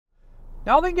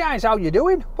Now then guys, how you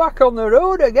doing? Back on the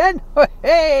road again.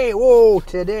 Hey, whoa,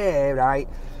 today, right,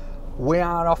 we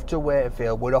are off to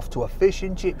Wakefield. We're off to a fish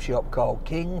and chip shop called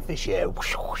Kingfisher.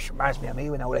 Reminds me of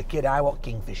me when I was a kid. I was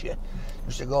Kingfisher.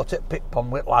 Used to go to the pit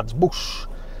pond with lads, bush,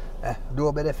 do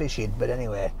a bit of fishing. But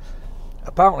anyway,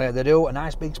 apparently they do a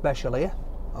nice big special here.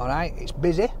 Alright, it's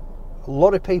busy. A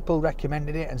lot of people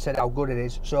recommended it and said how good it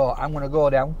is. So I'm going to go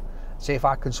down, see if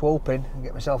I can swoop in and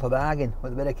get myself a bargain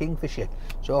with a bit of Kingfisher.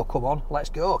 So come on, let's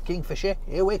go. Kingfisher,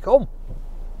 here we come.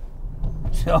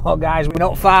 So guys, we're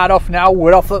not far off now.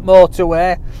 We're off at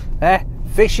motorway.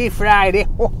 Fishy Friday.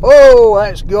 Oh,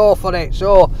 let's go for it.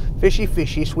 So fishy,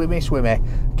 swimmy.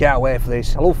 Can't wait for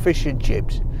this. I love fish and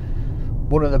chips.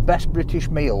 One of the best British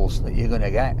meals that you're going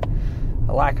to get.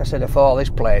 Like I said before, this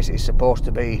place is supposed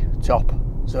to be top.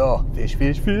 So fish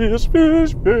and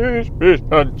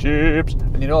chips.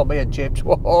 And you know me and chips.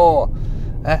 Whoa.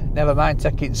 Never mind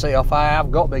taking C off. I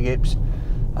have got big hips.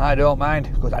 I don't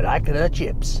mind because I like the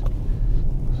chips.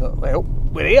 So well,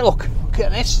 we're here. Look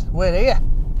at this. We're here.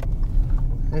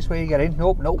 This way you get in.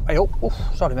 Nope. Hey up. Oof,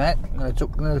 sorry mate. I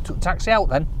took taxi out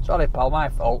then. Sorry pal, my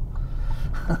fault.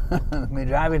 Me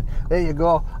driving. There you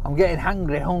go. I'm getting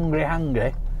hungry. I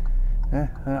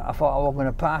thought I was going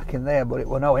to park in there, but it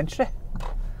was no entry.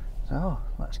 So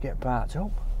let's get parked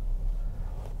up.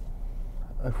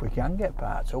 If we can get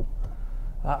parked up,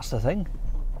 that's the thing.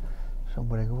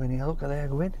 Somebody go in here. Look at there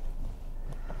going.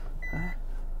 Let's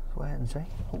wait and see.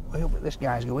 I hope that this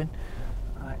guy's going.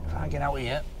 Right, if I get out of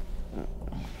here.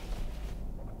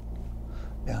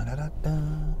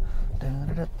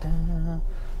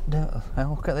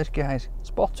 Look at this guy's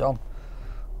spot on.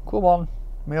 Come on,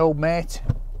 my old mate.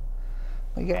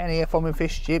 We get in here for my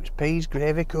fish chips, peas,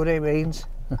 gravy, curry, beans,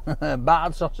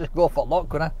 battered sausage, go for luck,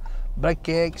 couldn't I? Bread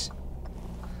cakes.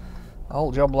 The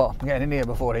whole job lot. I'm getting in here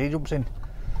before he jumps in.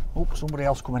 Oh, somebody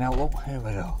else coming out, look, here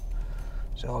we go.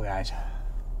 So guys,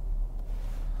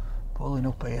 pulling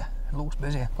up here. It looks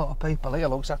busy, a lot of people here,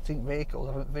 looks like vehicles,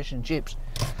 I think fish and chips.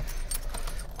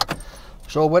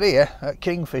 So we're here at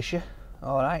Kingfisher.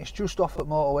 Alright, it's just off at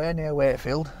motorway near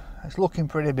Wakefield. It's looking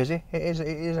pretty busy. It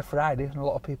is a Friday and a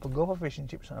lot of people go for fish and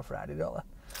chips on a Friday, don't they?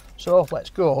 So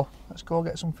let's go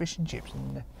get some fish and chips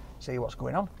and see what's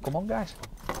going on. Come on guys.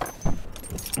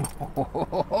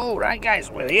 Right guys,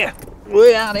 we're here.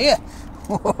 We are here.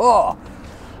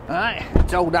 Right,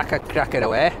 told I could crack it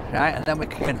away, right, and then we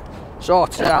can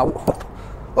sort it out.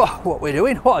 What we're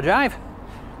doing, what a drive.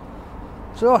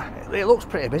 So it looks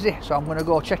pretty busy, so I'm going to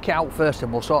go check it out first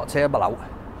and we'll sort the table out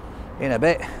in a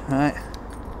bit. Right,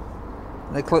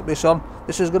 they clip this on.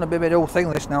 This is going to be my whole thing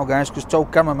this now guys, because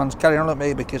told cameraman's carrying on at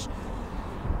me because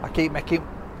I keep making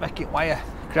wire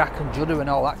crack and judder and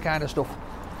all that kind of stuff.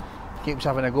 He keeps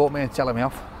having a go at me and telling me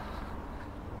off.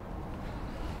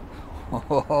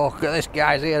 Look at this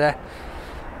guy's here there.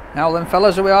 Now then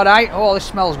fellas, are we alright? Oh, this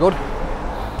smells good.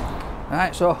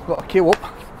 Right, so got a queue up.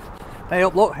 Hey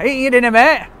up, look. Hey, you dinner,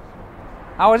 mate.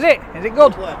 How is it? Is it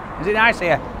good? Is it nice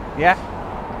here? Yeah?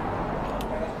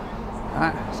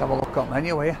 Right, let's have a look at the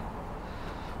menu here.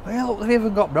 Well, look, they've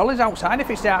even got brollies outside if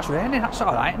it starts raining. That's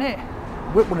alright, isn't it?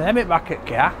 Whip one of them back at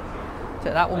the car.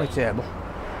 Take that on my table.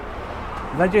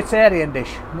 Vegetarian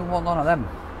dish. Don't want none of them.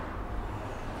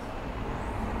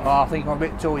 Oh, I think I'm a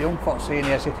bit too young for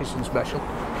senior citizen special.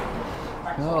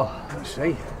 Oh, let's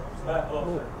see.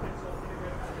 Oh.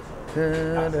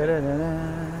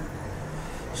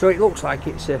 So it looks like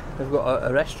it's they've got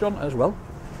a restaurant as well.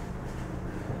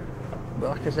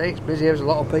 But like I say, it's busy. There's a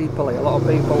lot of people here. A lot of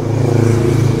people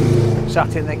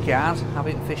sat in their cars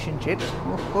having fish and chips.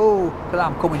 Oh, look at that,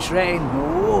 I'm coming straight in.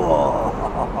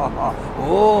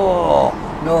 Oh,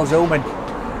 no zooming.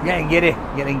 Getting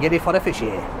giddy for the fish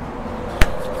here.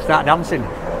 Start dancing.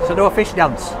 So do a fish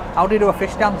dance. How do you do a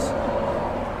fish dance?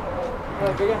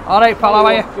 Alright pal, how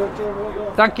are you?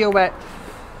 Thank you mate.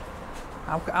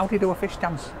 How do you do a fish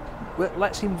dance?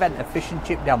 Let's invent a fish and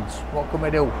chip dance. What can we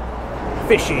do?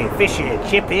 Fishy,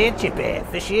 chippy,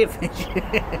 fishy.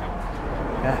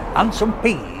 And some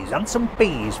peas,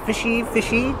 fishy,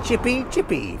 chippy,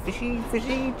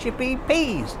 fishy, chippy,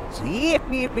 peas.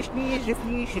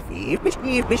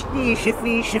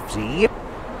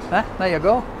 There you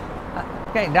go.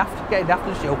 Getting daft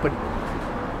and stupid.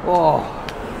 Oh.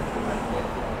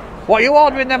 What are you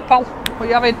ordering then, pal? What are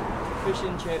you having? Fish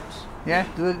and chips. Yeah,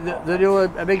 they do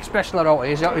a big special around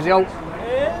here. Is it all? I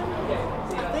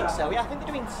think so, yeah. I think they're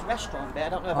doing restaurant bit. I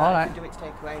don't know if I can do it to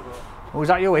take away, but... Oh, was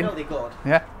that you in? No, they're good.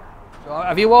 Yeah. So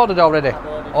have you ordered already? I've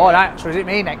ordered. Alright, so is it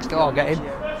me next door getting?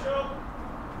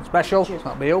 Special?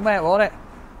 That'll be you, mate, won't it?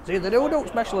 See, the do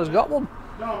special has got one.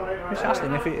 Just ask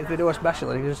him if they do a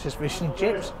special, it's just fish and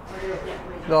chips.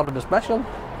 Ordered a special.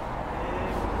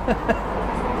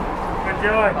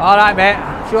 Enjoy. Alright mate,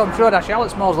 I'm sure I shall, it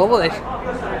smells lovely this.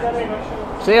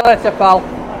 See you later pal.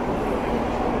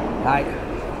 Right.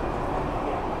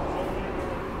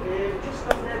 Just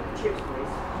on the chips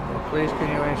please. Please can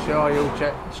you ensure you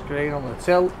check the screen on the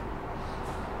till?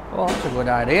 Oh, that's a good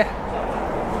idea.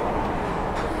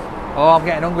 Oh, I'm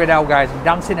getting hungry now guys, I'm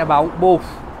dancing about, woof.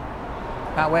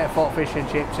 Can't wait for fish and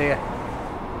chips here.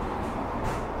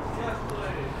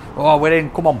 Oh, we're in,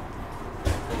 come on.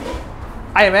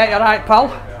 Hiya mate, you alright pal?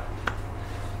 Yeah.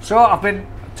 So, I've been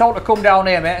told to come down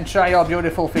here mate and try your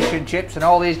beautiful fish and chips, and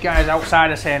all these guys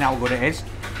outside are saying how good it is.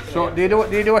 So, yeah. do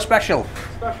you do a special?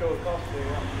 Special, of course,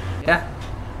 yeah. Yeah?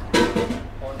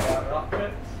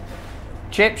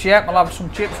 Chips, yeah, I'll have some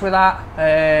chips with that.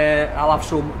 I'll have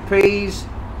some peas,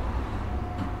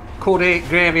 curry,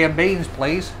 gravy and beans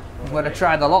please. I'm going to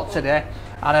try the lot today.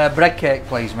 And a bread cake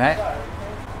please mate.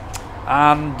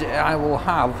 And I will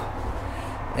have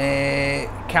a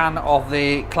can of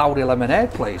the cloudy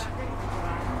lemonade please.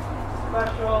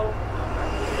 Special.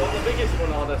 What, the biggest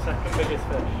one or the second biggest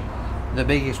fish? The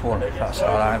biggest one, that's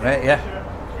alright mate, yeah.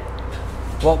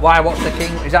 What's the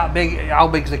king, is that big, how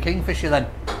big's the kingfisher then?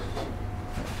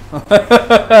 Is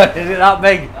it that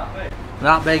big?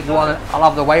 That big one, I'll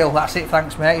have the whale, that's it,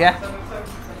 thanks mate, yeah.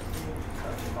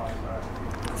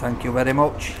 Thank you very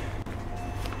much.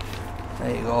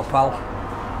 There you go pal.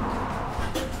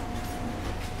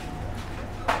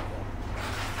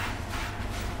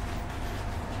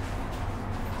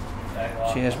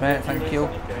 Cheers mate, thank you.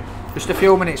 Just a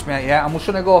few minutes mate, yeah. I'm just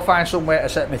going to go find somewhere to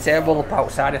set my table up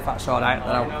outside if that's alright.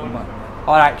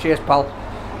 Alright, cheers pal.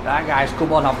 Right guys,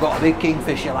 come on, I've got a big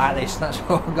kingfisher like this. Let's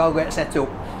go get set up.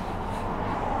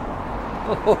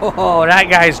 Oh, right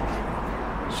guys.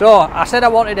 So, I said I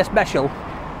wanted a special.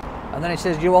 And then he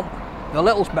says, do you want the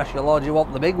little special or do you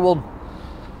want the big one?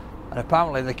 And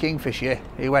apparently the kingfisher,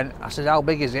 he went, I said, how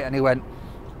big is it? And he went,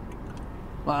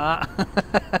 like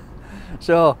that.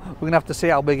 So we're going to have to see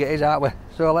how big it is, aren't we?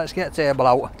 So let's get the table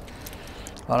out.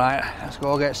 Alright, let's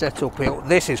go get set up here.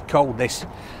 This is cold, this.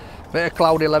 Bit of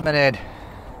cloudy lemonade.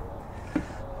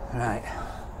 Right,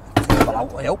 table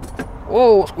out, yep.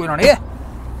 Whoa, what's going on here?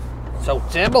 So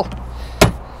table.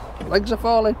 Legs are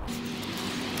falling.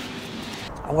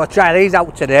 I'm going to try these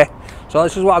out today. So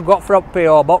this is what I've got from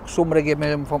PO Box. Somebody gave me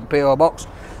them from PO Box.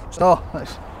 So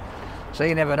let's see,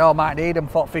 you never know, might need them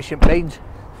for fish and beans.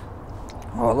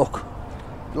 Oh look,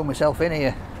 got myself in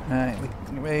here. Right,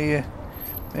 let me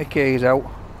my keys out.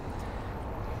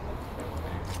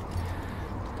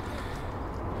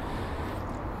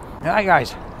 Right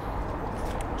guys.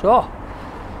 So,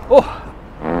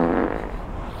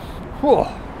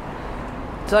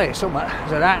 tell you something,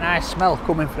 there's a right nice smell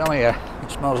coming from here. It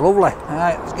smells lovely.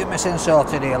 Right, let's get my sin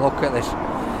sorted here, look at this.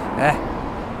 Yeah,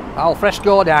 al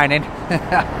fresco dining.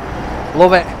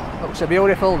 Love it, looks a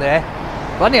beautiful day.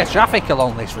 Plenty of traffic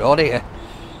along this road here.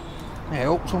 Yeah,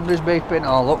 oh, somebody's beeping.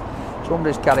 Oh look,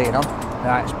 somebody's carrying on.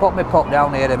 Right, let's pop my pop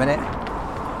down here a minute.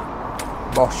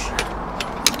 Bosh.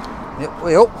 Yep,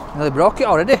 way up. Nearly broke it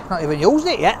already. Not even used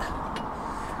it yet.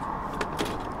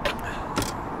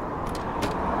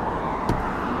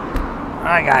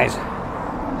 Right guys.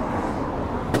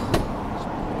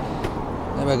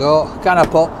 There we go. Can of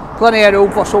pop. Plenty of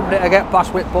room for somebody to get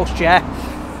past with push chair.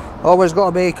 Always got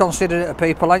to be considerate of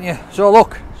people, ain't you? So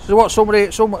look, this is what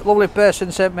some lovely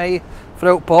person sent me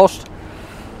through post.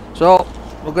 So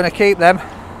we're going to keep them.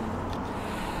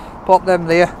 Pop them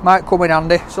there, might come in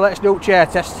handy. So let's do a chair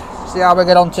test, see how we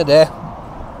get on today.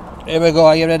 Here we go,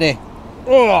 are you ready?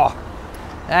 Oh,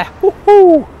 yeah,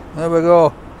 woohoo! There we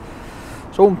go.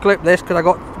 So unclip this because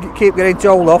I keep getting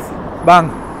told off. Bang.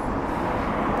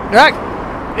 Right,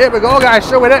 here we go guys.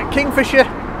 So we're at Kingfisher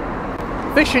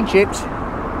Fish and Chips.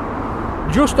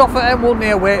 Just off at M1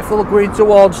 near Wakefield, going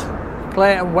towards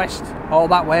Clayton West, all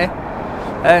that way.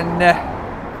 And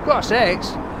I've got to say, it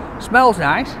smells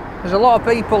nice. There's a lot of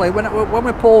people here. When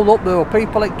we pulled up, there were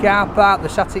people at car park, they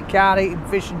sat in car eating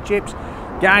fish and chips.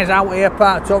 Guys out here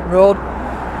parked up road.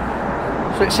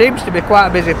 So it seems to be quite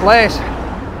a busy place.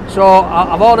 So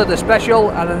I've ordered the special,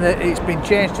 and then it's been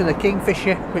changed to the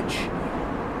Kingfisher, which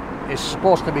is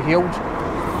supposed to be huge.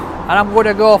 And I'm going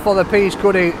to go for the peas,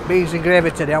 curry, beans and gravy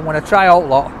today. I'm going to try out a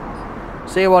lot,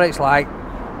 see what it's like.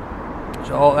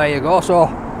 So there you go. So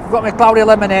I've got my cloudy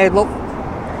lemonade, look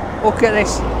at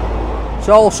this. It's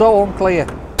all so unclear.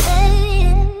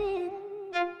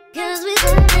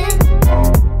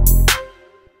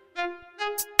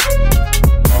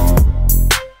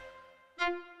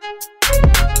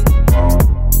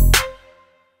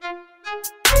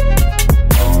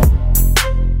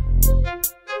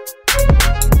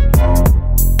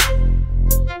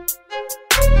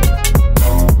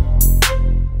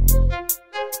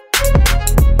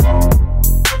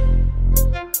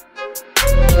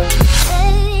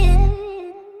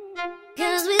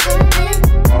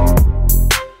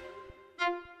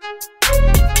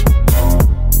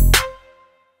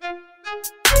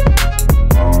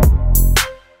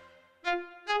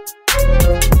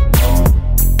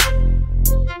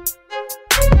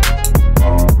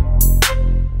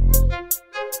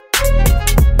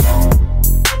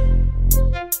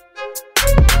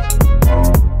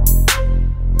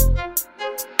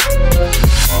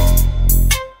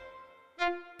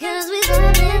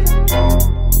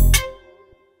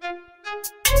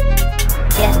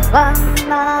 one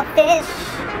more fish,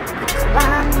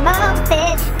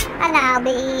 and I'll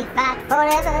be fat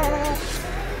forever.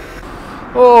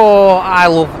 Oh, I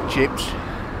love chips.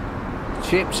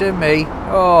 Chips and me.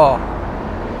 Oh,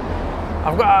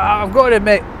 I've got to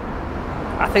admit,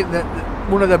 I think that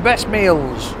one of the best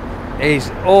meals is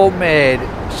homemade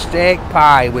steak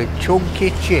pie with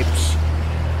chunky chips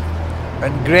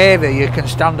and gravy you can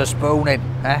stand a spoon in.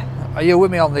 Are you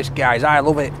with me on this, guys? I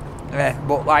love it.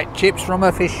 But like chips from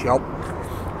a fish shop,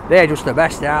 they're just the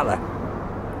best, aren't they?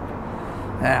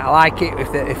 I like it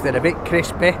if they're a bit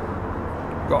crispy,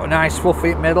 got a nice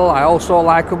fluffy middle. I also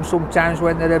like them sometimes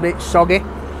when they're a bit soggy.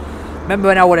 Remember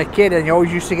when I was a kid and you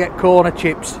always used to get corner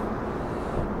chips,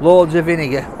 loads of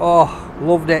vinegar. Oh,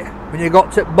 loved it. When you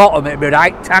got to the bottom it'd be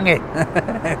right tangy.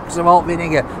 Some malt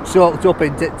vinegar soaked up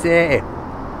into tatty.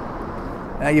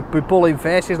 You'd be pulling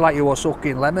faces like you were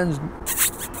sucking lemons.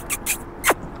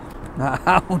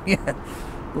 Yeah.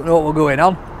 Don't know what was going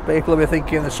on. People will be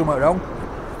thinking there's something wrong.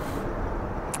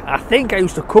 I think I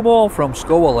used to come home from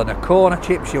school and a corner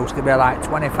chips used to be like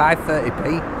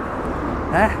 25-30p.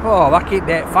 Oh, back in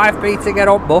day, 5p to get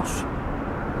on bus.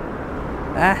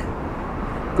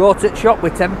 Go to the shop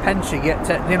with 10 pence, you get,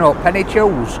 you know, penny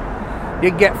chews.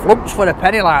 You'd get flumps for a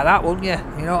penny like that, wouldn't you?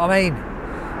 You know what I mean?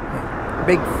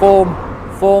 Big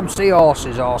foam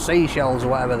seahorses or seashells or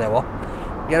whatever they were.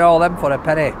 Get all them for a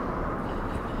penny.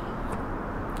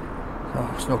 Oh,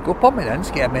 snuck up on me then,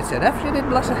 scared me to death, she did,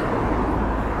 bless her.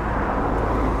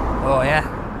 Oh yeah,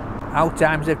 how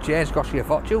times have changed, cost you a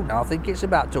fortune now. I think it's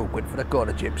about £2 for a quart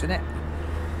of chips, isn't it?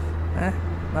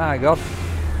 My God.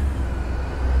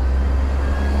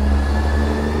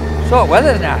 So,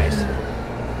 weather's nice.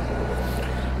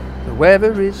 The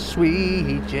weather is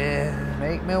sweet, yeah.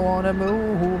 Make me wanna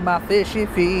move my fishy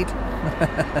feet.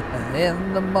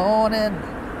 In the morning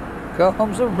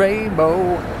comes a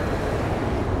rainbow.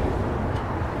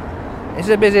 It's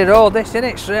a busy road, this, isn't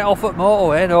it? Straight off at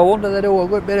motorway. No wonder they do a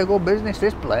good bit of good business,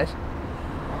 this place.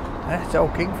 It's all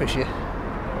Kingfisher.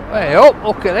 Hey up,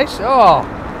 look at this. Oh,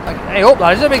 hey up,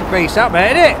 that is a big piece, that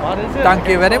mate, isn't it? What is it? Thank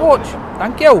you very much.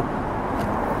 Thank you.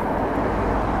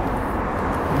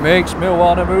 Makes me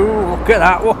wanna move. Look at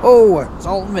that. Whoa,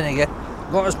 salt and vinegar.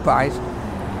 Got us pies.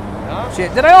 Yeah.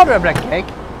 Shit, did I order a bread cake?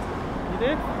 You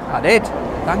did? I did.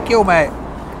 Thank you, mate.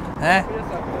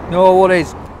 No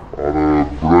worries.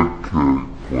 Bread cake,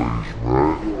 please,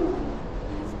 mate.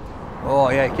 Oh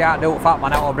yeah, you can't do a fat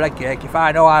man out of bread cake. If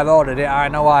I know I've ordered it, I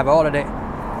know I've ordered it.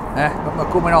 But we're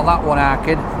coming on that one,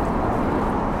 Arkin.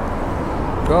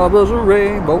 Covers a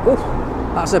rainbow. Oh,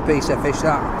 that's a piece of fish,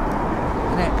 that.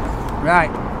 Isn't it? Right.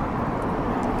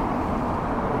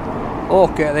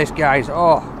 Look at this, guys.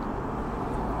 Oh,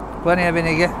 plenty of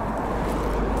vinegar.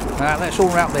 Right, let's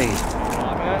unwrap these.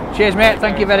 Right, Cheers, mate.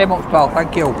 Thank you very much, pal.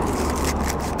 Thank you.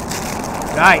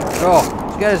 Right, so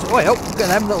let's get us. Oh, look at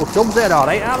them little tubs there, all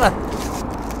right, aren't they?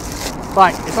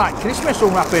 It's like Christmas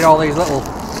unwrapping all these little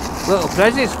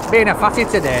prezzies. Being a fatty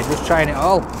today, just trying it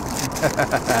all.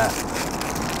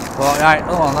 But right,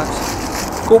 hold on,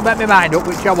 let's. Couldn't make my mind up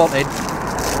which I wanted.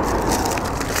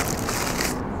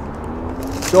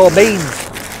 So beans.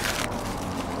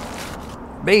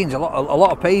 A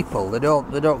lot of people they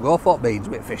don't go for beans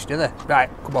with fish, do they? Right,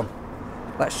 come on,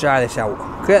 let's try this out.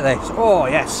 Look at this. Oh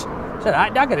yes, it's a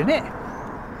right dagger, isn't it?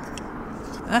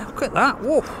 Look at that.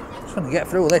 Whoa, just want to get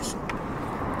through this.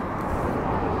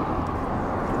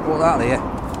 Put that there.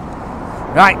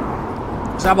 Right,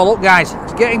 let's have a look, guys.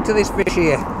 Let's get into this fish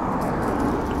here.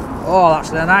 Oh, that's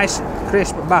a nice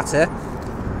crisp batter.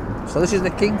 So this is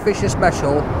the Kingfisher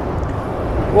Special.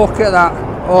 Look at that.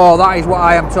 Oh, that is what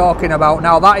I am talking about.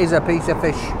 Now that is a piece of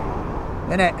fish,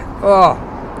 isn't it? Oh.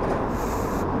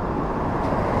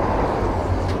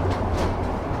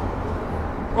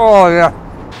 Oh yeah.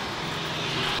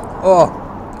 Oh,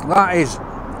 that is.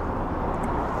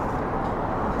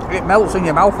 It melts in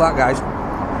your mouth, that, guys.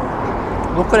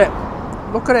 Look at it.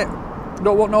 Look at it.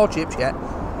 Don't want no chips yet.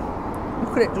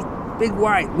 Look at it, just big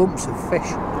white lumps of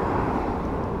fish.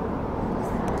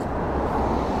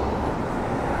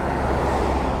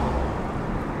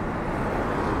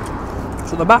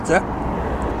 So the batter,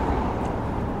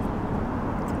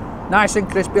 nice and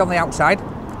crispy on the outside.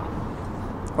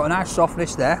 Got a nice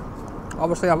softness there.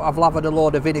 Obviously I've lathered a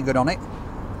load of vinegar on it.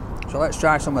 So let's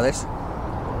try some of this.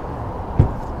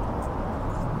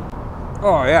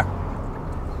 Oh yeah.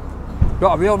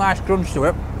 Got a real nice crunch to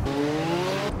it.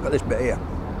 Look at this bit here.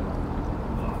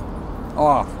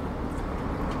 Oh,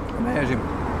 amazing.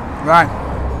 Right,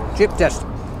 chip test.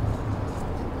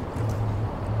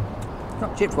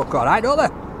 Not chips look alright, don't they?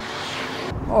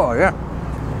 Oh yeah.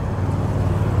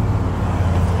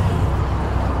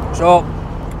 So,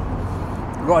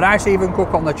 Got a nice even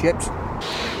cook on the chips.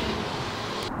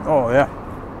 Oh yeah.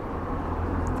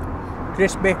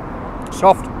 Crispy,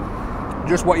 soft,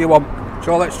 just what you want.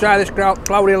 So let's try this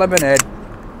cloudy lemonade.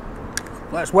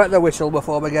 Let's wet the whistle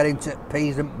before we get into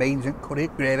peas and beans and curry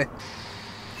gravy.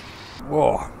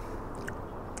 Whoa.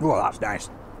 Oh, that's nice.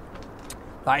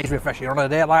 That is refreshing on a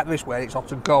day like this where it's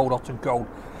hot and cold, hot and cold.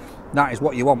 That is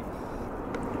what you want.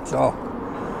 So,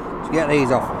 let's get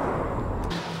these off.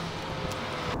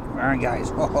 Alright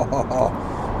guys.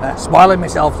 Spoiling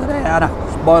myself today, aren't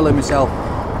I? Spoiling myself.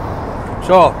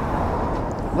 So,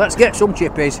 let's get some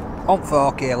chippies on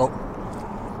fork here, look.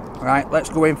 Right, let's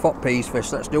go in for peas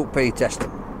first. Let's do a pea test.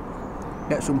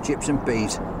 Get some chips and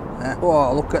peas.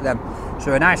 Oh, look at them.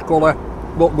 So a nice colour,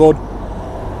 look good.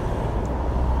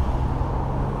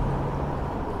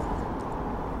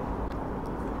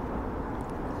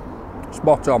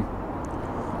 Spot on.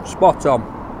 Spot on.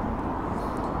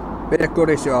 Bit of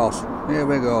curry sauce. Here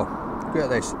we go. Look at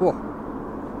this. Oh.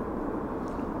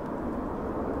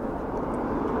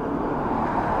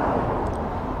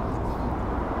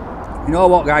 You know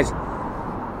what, guys?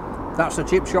 That's the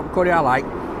chip shop curry I like.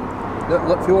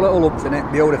 Look, few little lumps in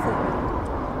it. Beautiful.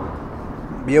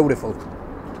 Beautiful.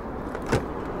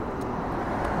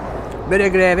 Bit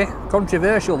of gravy.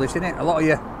 Controversial, this, isn't it? A lot of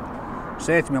you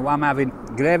say to me, why am I having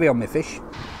gravy on my fish?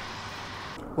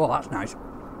 Well, that's nice.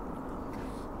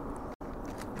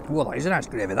 Well, that is a nice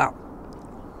gravy, that.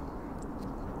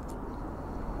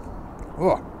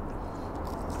 Oh.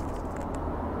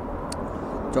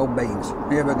 So beans.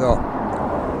 Here we go.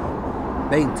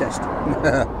 Bean test.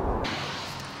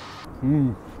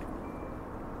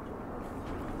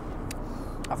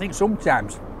 I think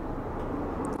sometimes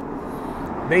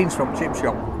beans from chip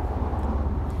shop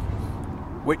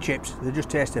with chips, they just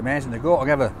taste amazing. They go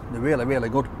together. They're really, really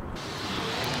good.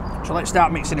 So let's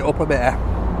start mixing it up a bit here.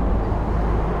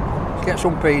 Let's get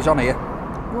some peas on here.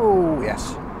 Oh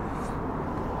yes.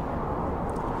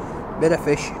 Bit of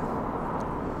fish.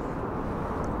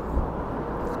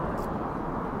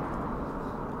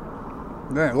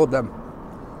 Very good them.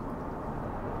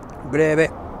 Gravy.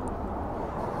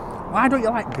 Why don't you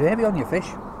like gravy on your fish?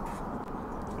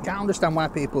 Can't understand why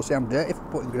people say I'm dirty for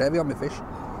putting gravy on my fish.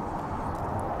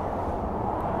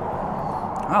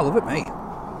 I love it, mate.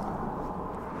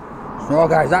 So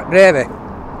guys, that gravy,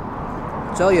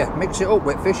 I tell you, mix it up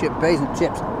with fish and peas and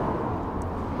chips.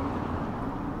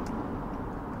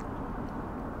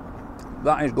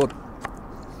 That is good.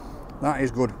 That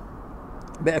is good.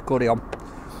 Bit of curry on.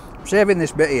 I'm saving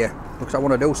this bit here because I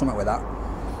want to do something with that.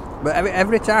 But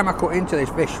every time I cut into this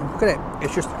fish, look at it,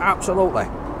 it's just absolutely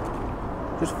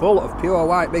just full of pure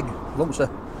white big lumps of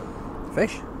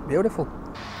fish. Beautiful.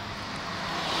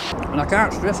 And I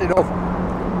can't stress enough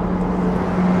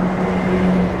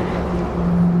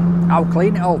how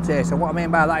clean it all tastes. And what I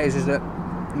mean by that is that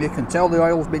you can tell the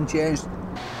oil's been changed.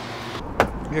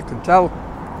 You can tell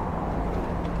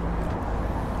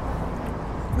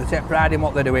they take pride in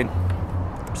what they're doing.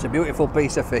 It's a beautiful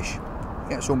piece of fish.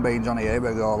 Get some beans on here. Here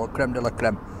we go. Look, creme de la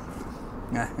creme.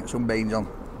 Yeah, get some beans on.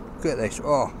 Look at this.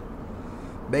 Oh,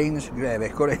 beans, gravy,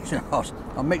 curry sauce.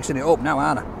 I'm mixing it up now,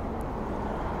 aren't I?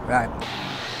 Right.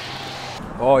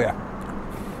 Oh yeah.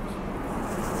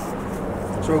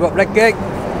 So we've got bread cake.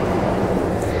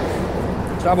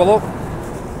 Let's have a look.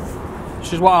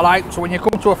 This is what I like. So when you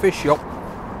come to a fish shop,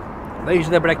 these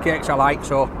are the bread cakes I like.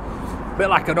 So a bit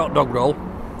like a hot dog roll,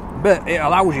 but it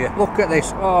allows you. Look at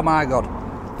this. Oh my god.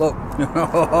 Look.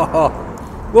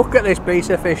 Look at this piece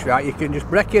of fish, right? You can just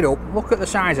break it up. Look at the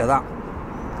size of that.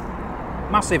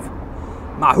 Massive.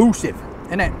 Mahoosive,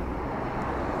 isn't it?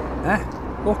 Eh?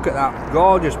 Look at that.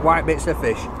 Gorgeous white bits of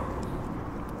fish.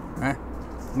 Eh?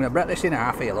 I'm going to break this in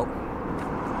half here, look.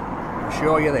 I'll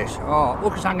show you this. Oh,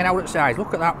 look, it's hanging out at the sides.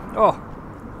 Look at that. Oh.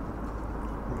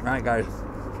 Right, guys.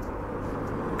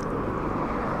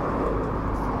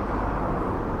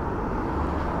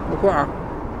 Look at that.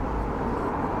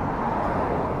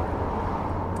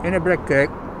 In a bread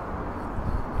cake.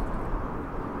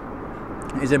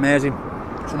 It's amazing.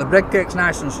 So the bread cake's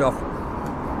nice and soft,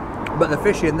 but the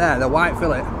fish in there, the white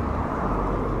fillet,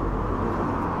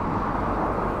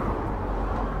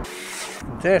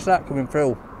 taste that coming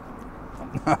through.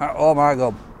 Oh my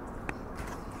god.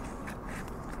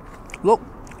 Look,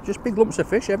 just big lumps of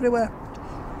fish everywhere.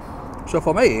 So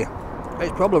for me,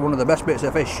 it's probably one of the best bits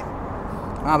of fish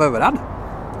I've ever had,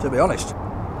 to be honest.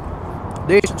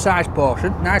 Decent sized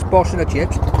portion, nice portion of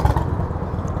chips.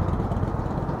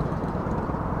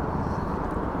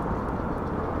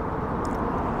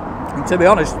 And to be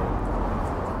honest,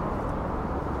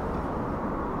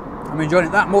 I'm enjoying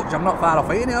it that much, I'm not far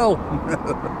off eating it all.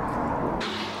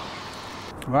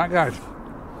 Right guys,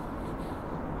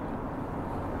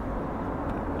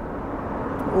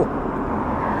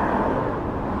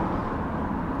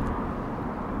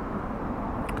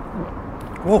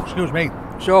 Oh, excuse me.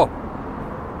 So,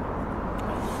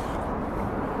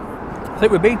 I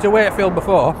think we've been to Wakefield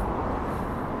before,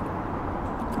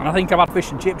 and I think I've had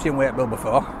fish and chips in Wakefield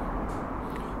before.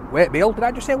 Wakefield? Did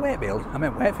I just say Wakefield? I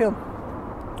meant Wakefield.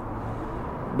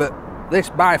 But this,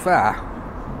 by far,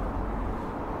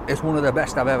 is one of the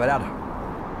best I've ever had.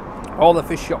 All the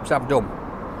fish shops I've done.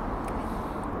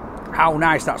 How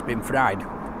nice that's been fried.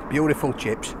 Beautiful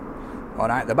chips.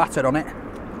 Alright, the batter on it.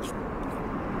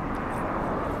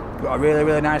 Got a really,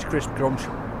 really nice crisp crunch.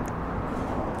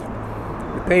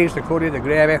 The peas, the curry, the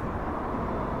gravy.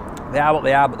 They are what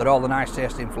they are, but they're all the nice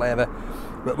tasting flavour.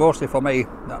 But mostly for me,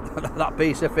 that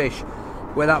piece of fish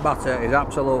with that batter is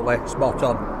absolutely spot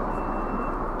on.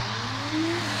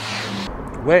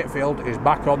 Wakefield is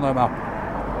back on the map.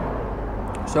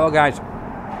 So guys,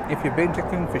 if you've been to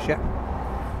Kingfisher,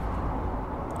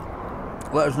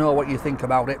 let us know what you think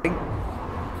about it.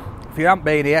 If you haven't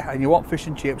been here and you want fish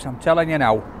and chips, I'm telling you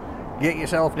now, get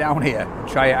yourself down here and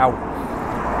try it out.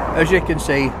 As you can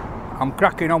see, I'm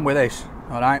cracking on with this.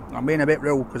 Alright, I'm being a bit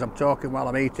rude because I'm talking while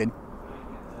I'm eating,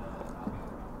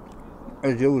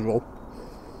 as usual,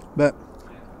 but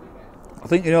I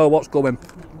think you know what's coming.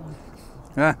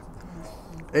 Yeah,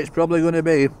 it's probably going to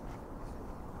be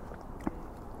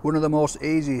one of the most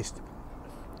easiest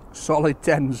solid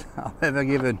 10s I've ever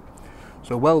given.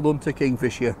 So well done to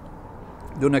Kingfisher,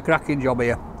 done a cracking job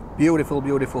here. Beautiful,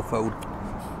 beautiful food.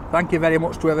 Thank you very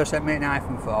much to whoever sent me a knife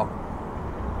and fork.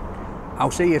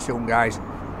 I'll see you soon, guys.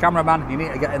 Cameraman, you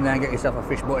need to get in there and get yourself a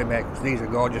fish butty, mate, because these are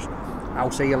gorgeous. I'll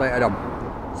see you later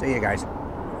on. See you guys.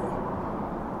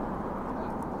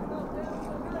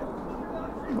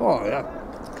 Oh yeah,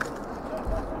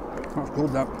 that's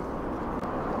good, that.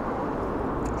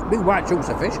 It's big white chunks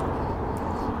of fish.